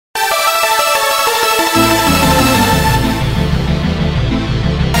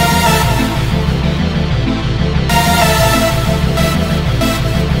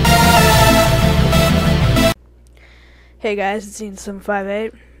Hey guys, it's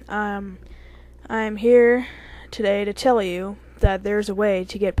Ian758. I'm here today to tell you that there's a way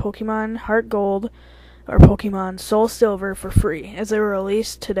to get Pokemon Heart Gold or Pokemon Soul Silver for free, as they were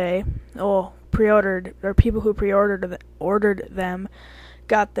released today. Pre-ordered, or people who ordered them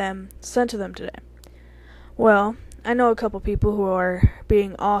got them sent to them today. Well, I know a couple people who are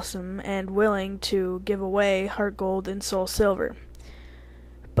being awesome and willing to give away Heart Gold and Soul Silver.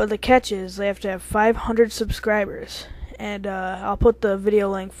 But the catch is they have to have 500 subscribers. And I'll put the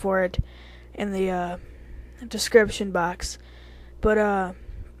video link for it in the description box. But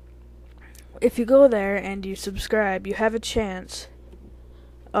if you go there and you subscribe, you have a chance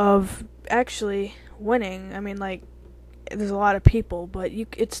of actually winning. I mean, like, there's a lot of people, but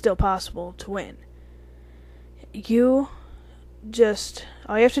it's still possible to win. All you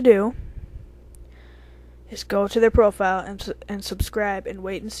have to do is go to their profile and subscribe and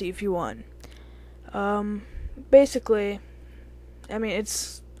wait and see if you won. Basically, I mean,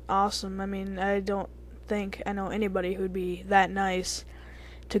 it's awesome. I mean, I don't think I know anybody who'd be that nice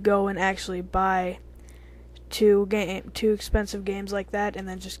to go and actually buy two expensive games like that and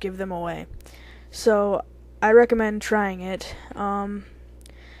then just give them away. So, I recommend trying it.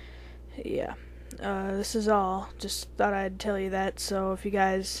 This is all. Just thought I'd tell you that, so if you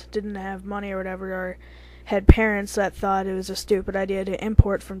guys didn't have money or whatever, or had parents that thought it was a stupid idea to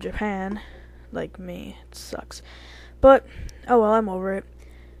import from Japan, like me, it sucks. But, oh well, I'm over it.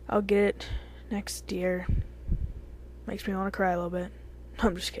 I'll get it next year. Makes me want to cry a little bit.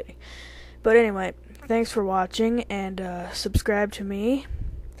 I'm just kidding. But anyway, thanks for watching, and subscribe to me,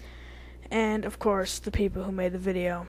 and of course, the people who made the video.